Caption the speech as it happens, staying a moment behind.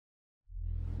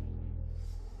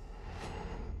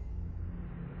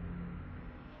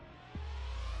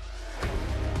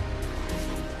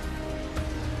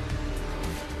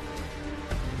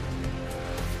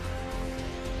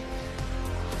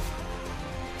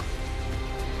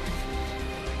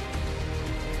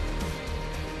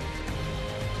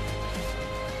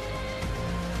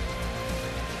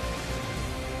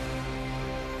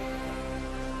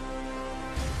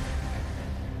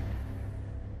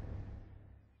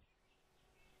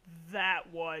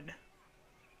that one.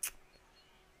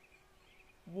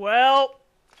 Well,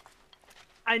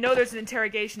 I know there's an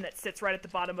interrogation that sits right at the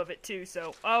bottom of it too,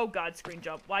 so... Oh god, screen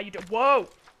jump. Why you do- Whoa!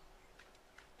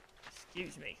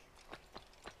 Excuse me.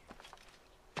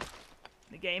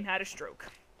 The game had a stroke.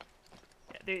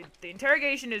 Yeah, the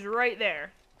interrogation is right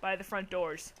there, by the front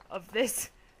doors of this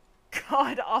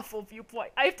god-awful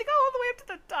viewpoint. I have to go all the way up to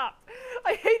the top.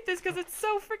 I hate this because it's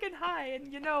so freaking high,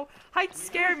 and you know, heights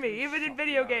scare me, even in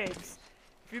video games.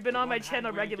 If you've been on my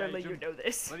channel regularly, you know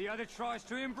this. But the other tries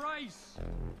to embrace.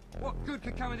 What good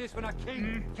could come of this when a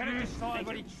king cannot decide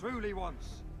what he truly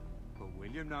wants? But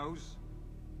William knows.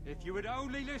 If you would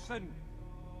only listen.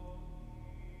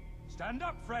 Stand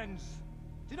up, friends.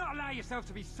 Do not allow yourself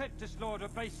to be sent to slaughter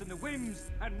based on the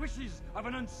whims and wishes of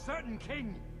an uncertain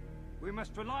king. We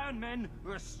must rely on men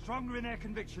who are stronger in their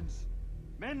convictions.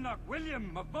 Men like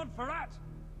William of Montferrat.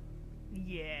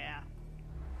 Yeah.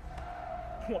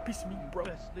 What piece of meat, bro?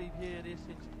 Best leave here. This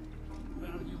is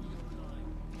value your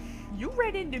time. You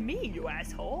ran into me, you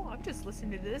asshole. I'm just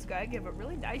listening to this guy give a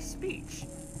really nice speech.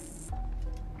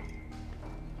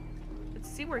 Let's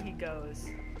see where he goes.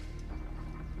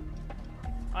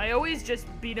 I always just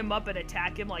beat him up and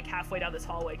attack him like halfway down this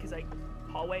hallway, because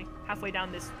halfway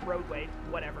down this roadway,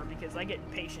 whatever, because I get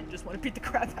impatient, just want to beat the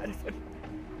crap out of him.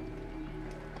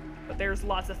 But there's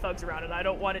lots of thugs around, and I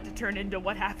don't want it to turn into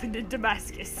what happened in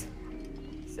Damascus.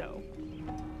 So,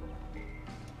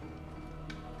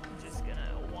 I'm just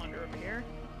gonna wander over here.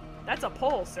 That's a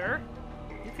pole, sir.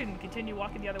 You can continue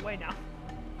walking the other way now.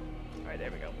 Alright,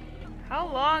 there we go. How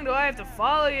long do I have to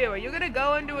follow you? Are you gonna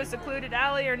go into a secluded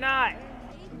alley or not?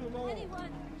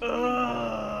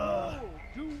 Ugh.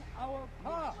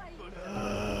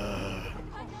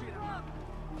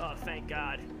 Oh, thank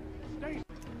God.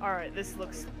 Alright, this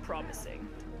looks promising.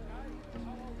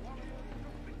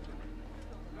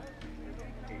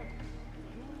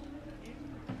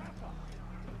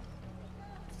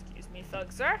 Excuse me,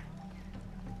 thug, sir.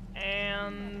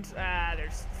 And,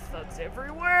 there's thugs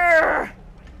everywhere!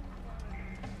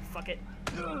 Fuck it.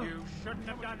 You shouldn't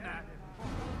have done that.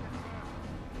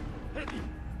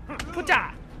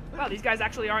 Puta! Wow, these guys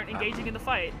actually aren't engaging in the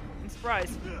fight. I'm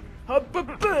surprised. Oh,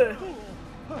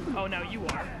 no, you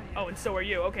are. Oh, and so are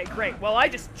you. Okay, great. Well, I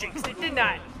just jinxed it, didn't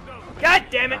I? God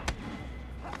damn it!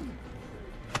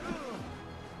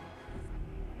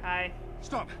 Hi.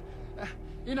 Stop.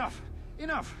 Enough.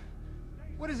 Enough.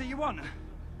 What is it you want?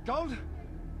 Gold?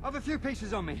 I've a few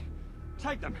pieces on me.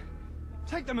 Take them.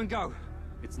 Take them and go.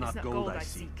 It's not gold I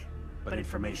seek, but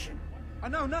information. I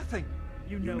know nothing.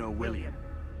 You You know William.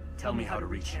 Tell me how to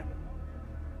reach him.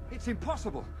 It's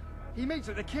impossible. He meets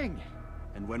with the king.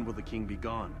 And when will the king be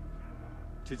gone?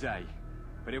 Today.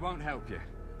 But it won't help you.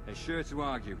 They're sure to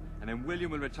argue, and then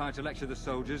William will retire to lecture the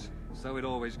soldiers. So it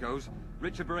always goes.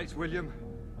 Richard berates William.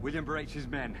 William berates his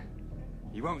men.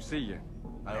 He won't see you.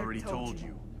 I already told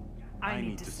you. I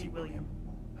need to see William.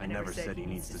 I never said he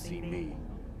needs to see me.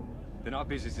 Then our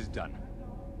business is done.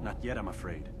 Not yet, I'm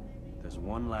afraid. There's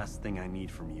one last thing I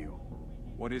need from you.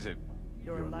 What is it?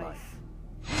 Your life.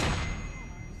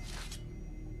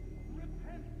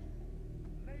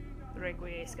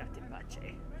 Requiescat in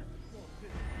pace.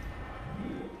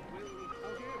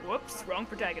 Whoops, wrong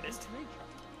protagonist.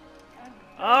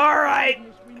 Alright,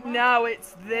 now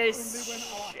it's this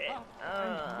shit.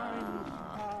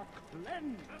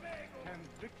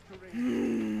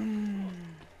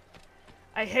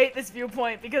 I hate this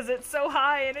viewpoint because it's so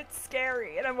high and it's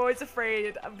scary, and I'm always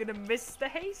afraid I'm gonna miss the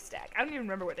haystack. I don't even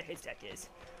remember where the haystack is.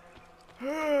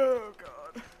 Oh,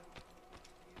 God.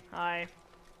 Hi.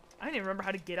 I don't even remember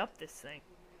how to get up this thing.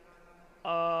 I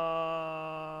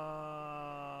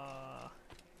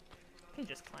can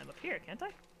just climb up here, can't I?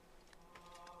 I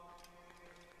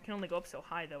can only go up so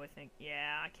high, though, I think.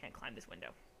 Yeah, I can't climb this window.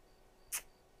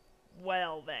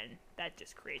 Well, then. That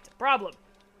just creates a problem.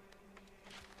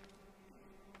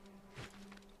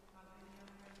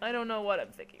 I don't know what I'm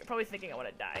thinking. I'm probably thinking I want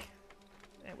to die.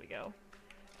 There we go.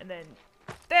 And then...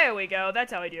 There we go.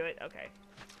 That's how I do it. Okay.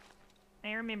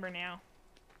 I remember now.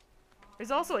 There's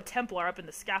also a Templar up in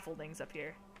the scaffoldings up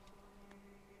here.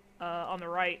 On the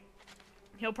right.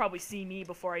 He'll probably see me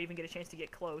before I even get a chance to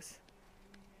get close.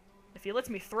 If he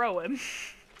lets me throw him,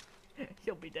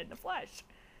 he'll be dead in a flash.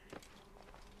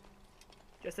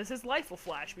 Just as his life will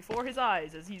flash before his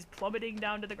eyes as he's plummeting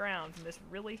down to the ground from this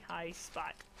really high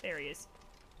spot. There he is.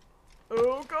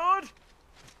 Oh, God!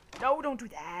 No, don't do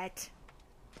that!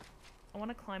 I want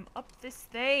to climb up this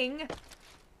thing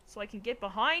so I can get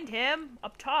behind him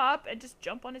up top and just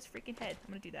jump on his freaking head.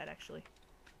 I'm gonna do that, actually.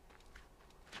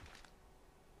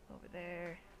 Over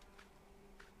there.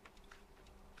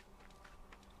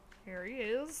 Here he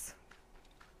is.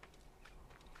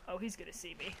 Oh, he's gonna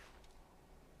see me.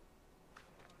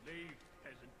 Leave,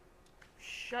 peasant.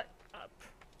 Shut up.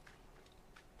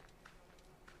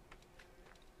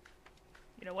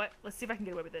 You know what? Let's see if I can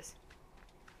get away with this.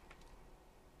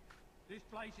 This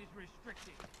place is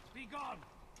restricted. Be gone.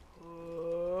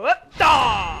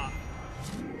 Ah!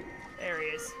 There he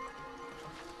is.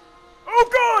 Oh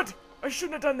God! I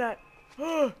shouldn't have done that.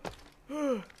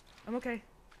 I'm okay.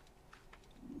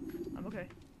 I'm okay.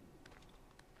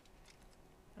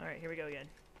 Alright, here we go again.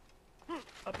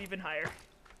 Up even higher.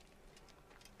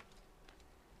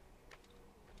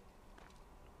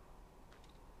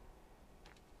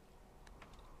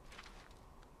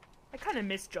 I kind of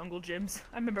miss jungle gyms.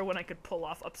 I remember when I could pull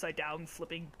off upside down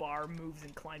flipping bar moves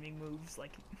and climbing moves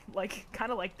like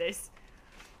kind of like this,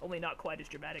 only not quite as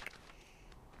dramatic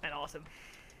and awesome.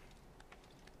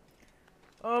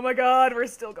 Oh my God, we're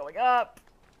still going up.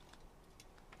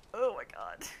 Oh my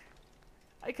God.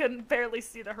 I couldn't barely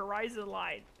see the horizon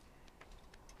line.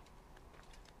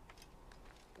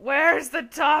 Where's the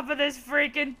top of this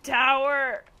freaking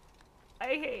tower? I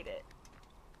hate it.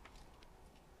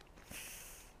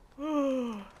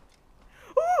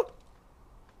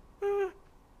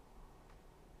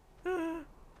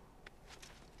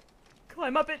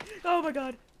 Climb up it. Oh my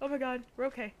God. Oh my God. We're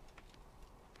okay.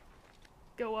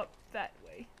 Go up that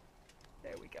way.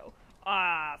 There we go.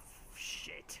 Ah,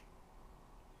 shit.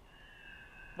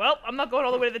 Well, I'm not going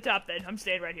all the way to the top then. I'm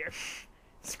staying right here.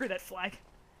 Screw that flag.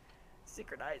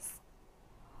 Synchronize.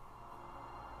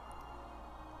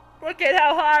 Look at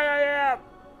how high I am.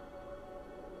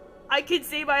 I can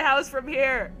see my house from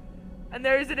here. And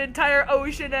there's an entire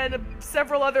ocean and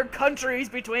several other countries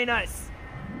between us.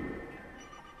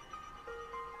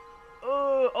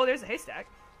 Oh, there's a haystack.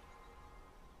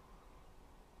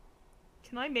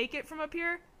 Can I make it from up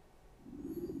here?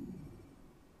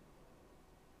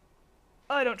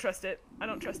 Oh, I don't trust it. I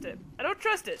don't trust it. I don't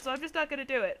trust it, so I'm just not gonna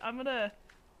do it. I'm gonna...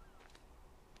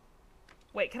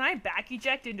 Wait, can I back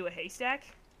eject into a haystack?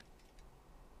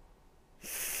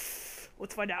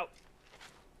 Let's find out.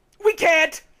 We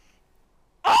can't!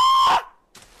 Ah!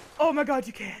 Oh my God,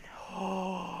 you can.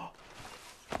 Oh.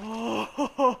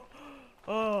 Oh.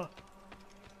 Oh.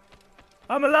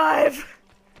 I'm alive!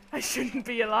 I shouldn't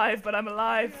be alive, but I'm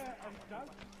alive.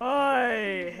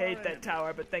 I hate that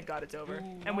tower, but thank God it's over.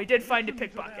 And we did find a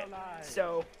pickpocket,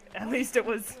 so at least it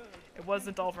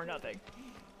wasn't all for nothing.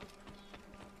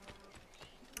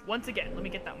 Once again, let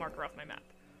me get that marker off my map.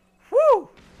 Whew!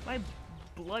 My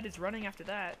blood is running after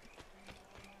that.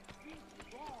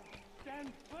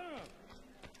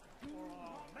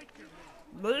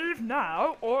 Leave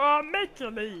now, or I'll make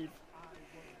you leave.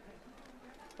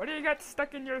 What do you got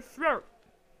stuck in your throat?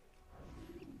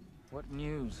 What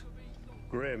news?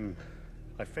 Grim,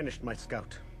 I finished my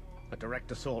scout. A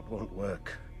direct assault won't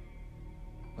work.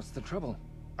 What's the trouble?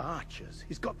 Archers.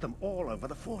 He's got them all over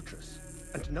the fortress.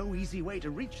 And no easy way to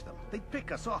reach them. They'd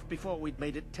pick us off before we'd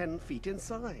made it 10 feet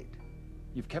inside.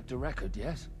 You've kept a record,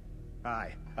 yes?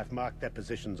 Aye, I've marked their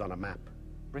positions on a map.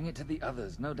 Bring it to the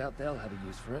others. No doubt they'll have a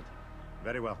use for it.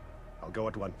 Very well. I'll go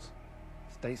at once.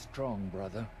 Stay strong,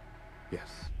 brother.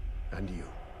 Yes, and you.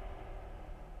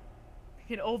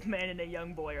 An old man and a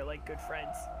young boy are like good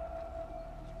friends.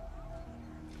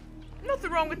 Nothing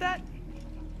wrong with that.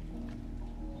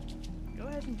 Go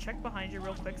ahead and check behind you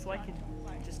real quick so I can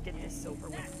just get this over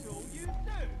with.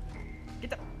 Get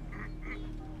the...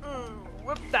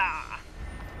 Whoop-da!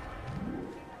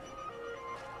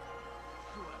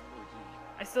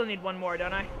 I still need one more,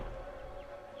 don't I?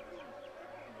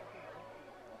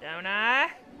 Don't I?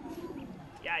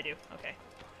 Yeah, I do. Okay.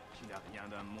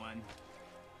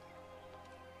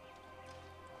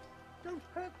 Don't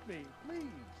hurt me, please.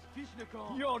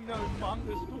 You're no monk.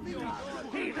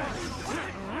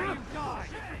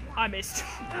 I missed.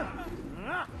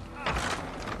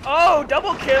 Oh,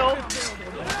 double kill!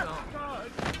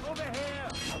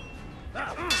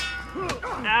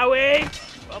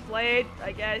 Owie! Well played,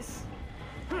 I guess.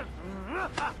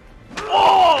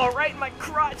 Oh, right in my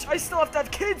crotch! I still have to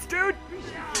have kids, dude!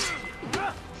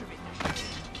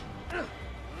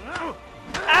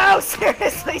 Ow,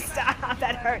 seriously, stop!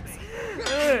 That hurts.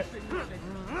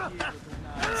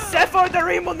 Sepho the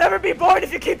Reem will never be born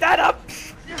if you keep that up!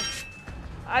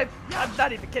 I'm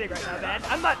not even kidding right now, man.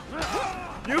 I'm not...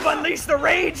 You've unleashed the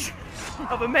rage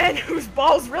of a man whose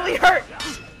balls really hurt!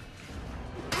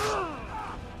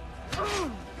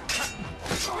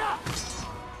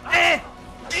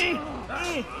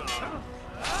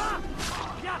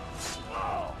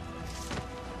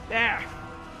 There.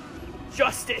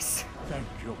 Justice. Thank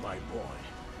you, my boy.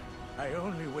 I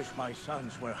only wish my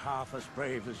sons were half as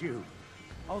brave as you.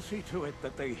 I'll see to it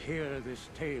that they hear this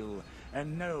tale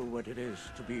and know what it is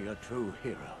to be a true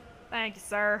hero. Thank you,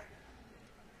 sir.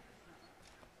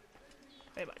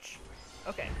 Very much.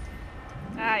 Okay.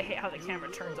 I hate how the camera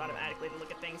turns automatically to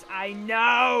look at things. I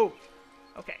know!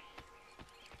 Okay.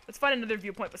 Let's find another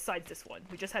viewpoint besides this one.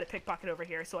 We just had a pickpocket over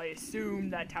here, so I assume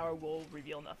that tower will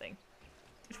reveal nothing.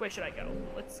 Which way should I go?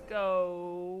 Let's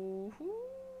go...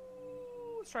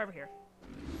 Let's try over here.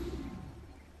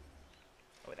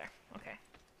 Over there. Okay.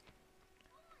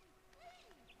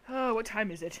 Oh, what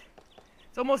time is it?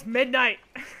 It's almost midnight!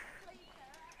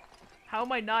 How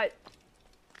am I not,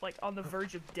 like, on the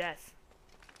verge of death?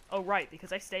 Oh, right,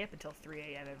 because I stay up until 3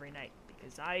 a.m. every night.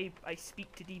 Because I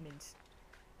speak to demons.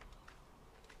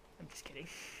 I'm just kidding.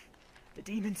 The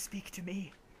demons speak to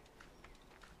me.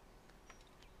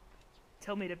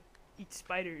 Tell me to eat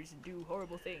spiders and do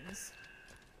horrible things.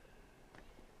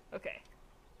 Okay.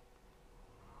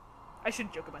 I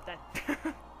shouldn't joke about that.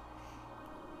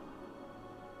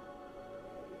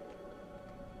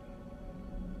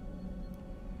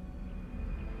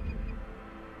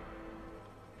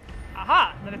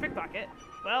 Aha! Another pickpocket.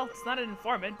 Well, it's not an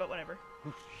informant, but whatever.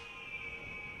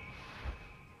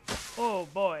 Oh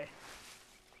boy.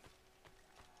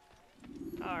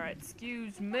 Alright,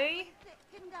 excuse me.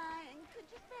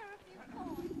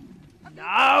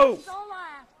 No!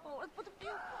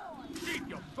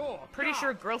 Pretty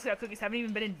sure Girl Scout cookies haven't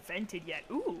even been invented yet.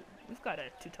 Ooh, we've got a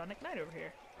Teutonic Knight over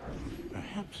here.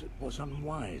 Perhaps it was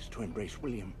unwise to embrace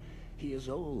William. He is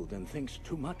old and thinks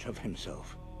too much of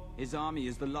himself. His army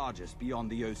is the largest beyond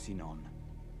the Ocinon.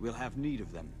 We'll have need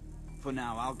of them. For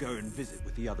now, I'll go and visit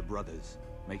with the other brothers.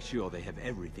 Make sure they have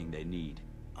everything they need.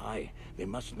 Aye, they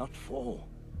must not fall.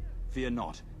 Fear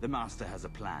not, the Master has a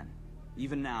plan.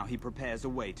 Even now, he prepares a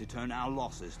way to turn our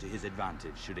losses to his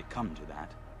advantage, should it come to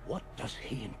that. What does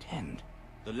he intend?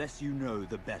 The less you know,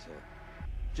 the better.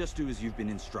 Just do as you've been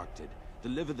instructed.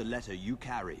 Deliver the letter you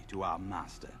carry to our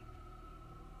Master.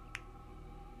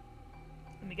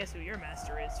 Let me guess who your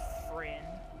master is, friend.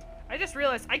 I just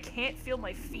realized I can't feel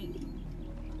my feet.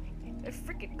 They're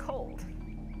freaking cold.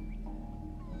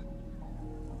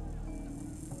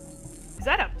 Is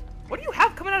that a... What do you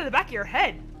have coming out of the back of your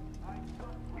head?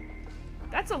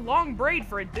 That's a long braid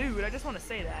for a dude, I just want to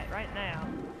say that right now.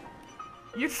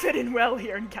 You'd fit in well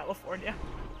here in California.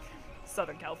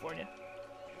 Southern California.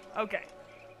 Okay.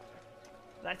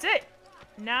 That's it.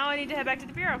 Now I need to head back to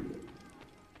the Bureau.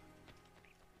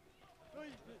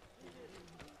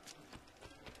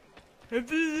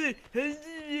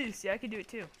 See, I can do it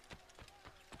too.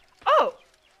 Oh!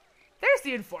 There's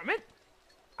the informant!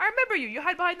 I remember you. You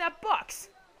hide behind that box.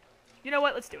 You know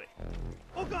what? Let's do it.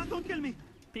 Oh God, don't kill me!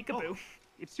 Peekaboo. Oh,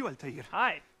 it's you, Altair.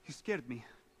 Hi. You scared me.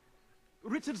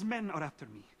 Richard's men are after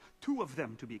me. 2 of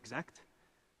them, to be exact.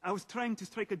 I was trying to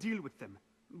strike a deal with them,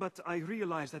 but I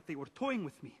realized that they were toying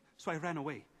with me, so I ran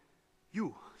away.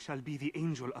 You shall be the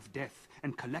angel of death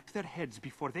and collect their heads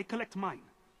before they collect mine.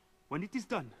 When it is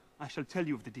done, I shall tell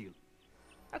you of the deal.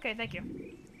 Okay, thank you.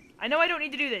 I know I don't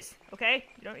need to do this, okay?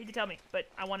 You don't need to tell me, but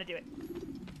I want to do it.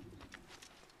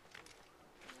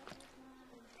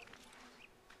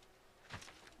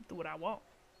 Do what I want.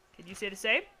 Can you say the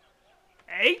same?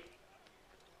 Hey?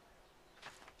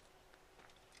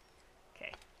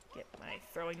 Okay, get my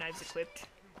throwing knives equipped.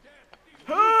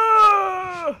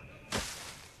 Ah!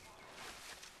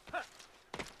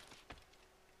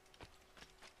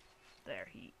 There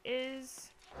he is.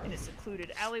 In a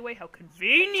secluded alleyway. How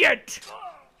convenient!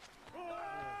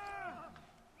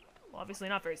 Well, obviously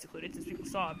not very secluded since people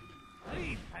saw him.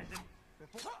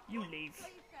 You leave.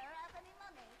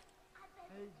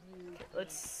 Okay,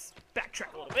 let's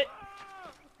backtrack a little bit.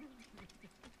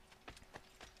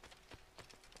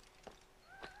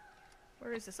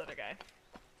 Where is this other guy?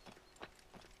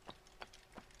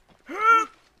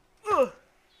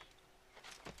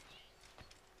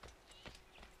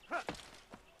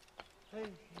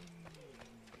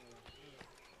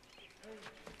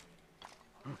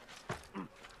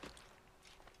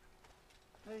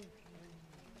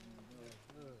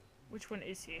 Which one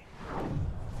is he?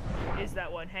 Is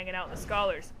that one hanging out in the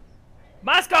scholars?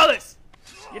 My scholars!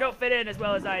 You don't fit in as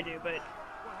well as I do, but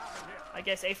I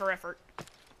guess A for effort.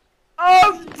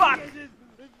 Oh, fuck!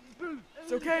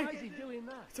 It's okay.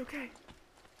 It's okay.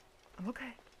 I'm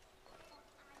okay.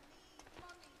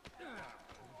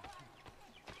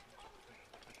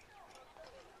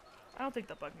 I don't think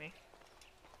they'll bug me.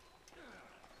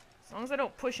 As long as I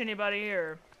don't push anybody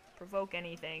or provoke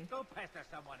anything.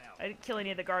 I didn't kill any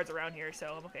of the guards around here,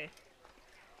 so I'm okay.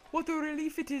 What a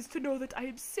relief it is to know that I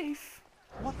am safe.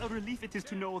 What a relief it is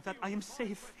to know that I am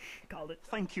safe. Called it.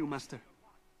 Thank you, Master.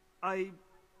 I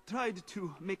tried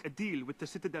to make a deal with the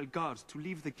Citadel guards to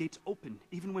leave the gates open,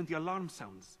 even when the alarm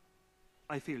sounds.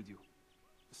 I failed you.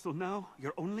 So now,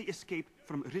 your only escape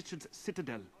from Richard's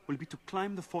Citadel will be to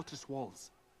climb the fortress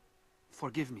walls.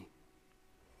 Forgive me.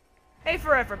 Hey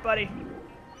for effort, buddy.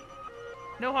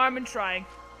 No harm in trying.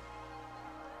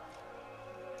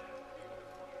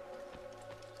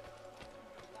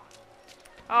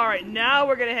 Alright, now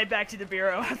we're gonna head back to the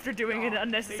Bureau after doing an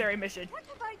unnecessary mission. What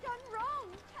have I done wrong?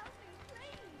 Tell me,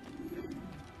 please.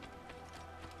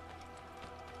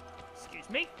 Excuse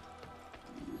me.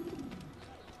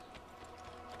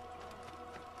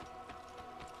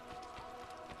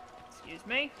 Excuse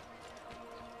me.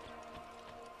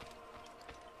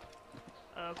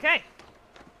 Okay.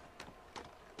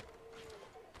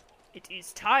 It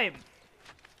is time.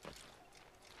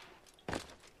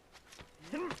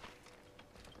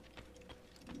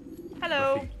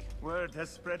 Hello. Word has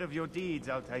spread of your deeds,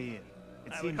 Altair. It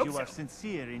I would seems hope you are so.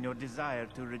 sincere in your desire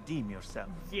to redeem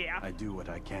yourself. Yeah. I do what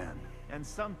I can. And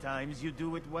sometimes you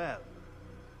do it well.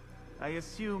 I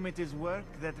assume it is work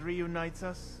that reunites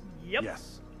us? Yep.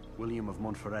 Yes. William of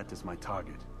Montferrat is my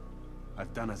target.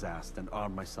 I've done as asked and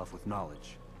armed myself with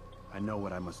knowledge. I know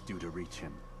what I must do to reach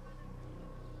him.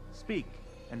 Speak,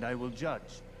 and I will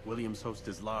judge. William's host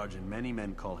is large and many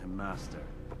men call him master.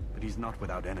 But he's not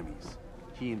without enemies.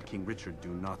 He and King Richard do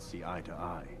not see eye to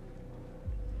eye.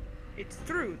 It's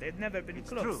true. They've never been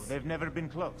close. True, they've never been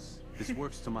close. This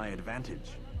works to my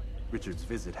advantage. Richard's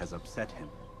visit has upset him.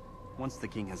 Once the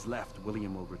king has left,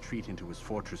 William will retreat into his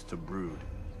fortress to brood.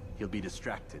 He'll be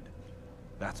distracted.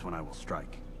 That's when I will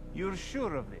strike. You're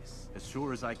sure of this? As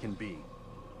sure as I can be.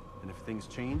 And if things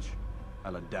change,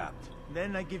 I'll adapt.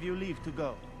 Then I give you leave to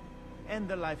go. End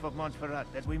the life of Montferrat,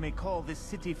 that we may call this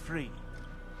city free.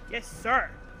 Yes, sir.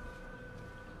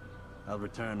 I'll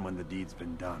return when the deed's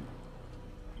been done.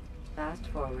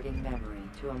 Fast-forwarding memory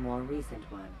to a more recent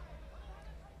one.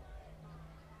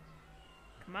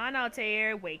 Come on,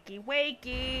 Altair. Wakey,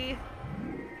 wakey.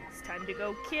 It's time to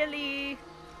go killy.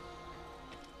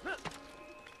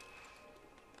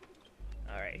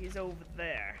 Alright, he's over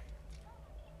there.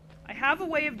 I have a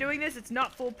way of doing this. It's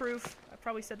not foolproof. I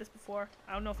probably said this before.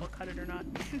 I don't know if I'll cut it or not.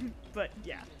 But,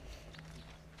 yeah.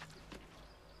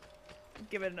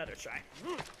 Give it another try.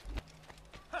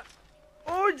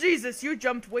 Oh, Jesus! You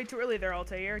jumped way too early there,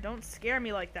 Altair. Don't scare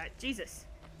me like that. Jesus.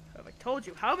 Have I told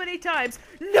you how many times?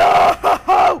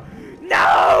 No!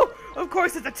 No! Of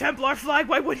course it's a Templar flag.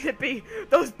 Why wouldn't it be?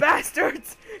 Those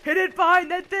bastards hid it behind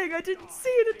that thing. I didn't see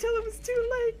it until it was too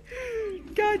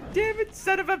late. God damn it,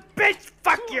 son of a bitch!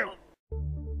 Fuck you!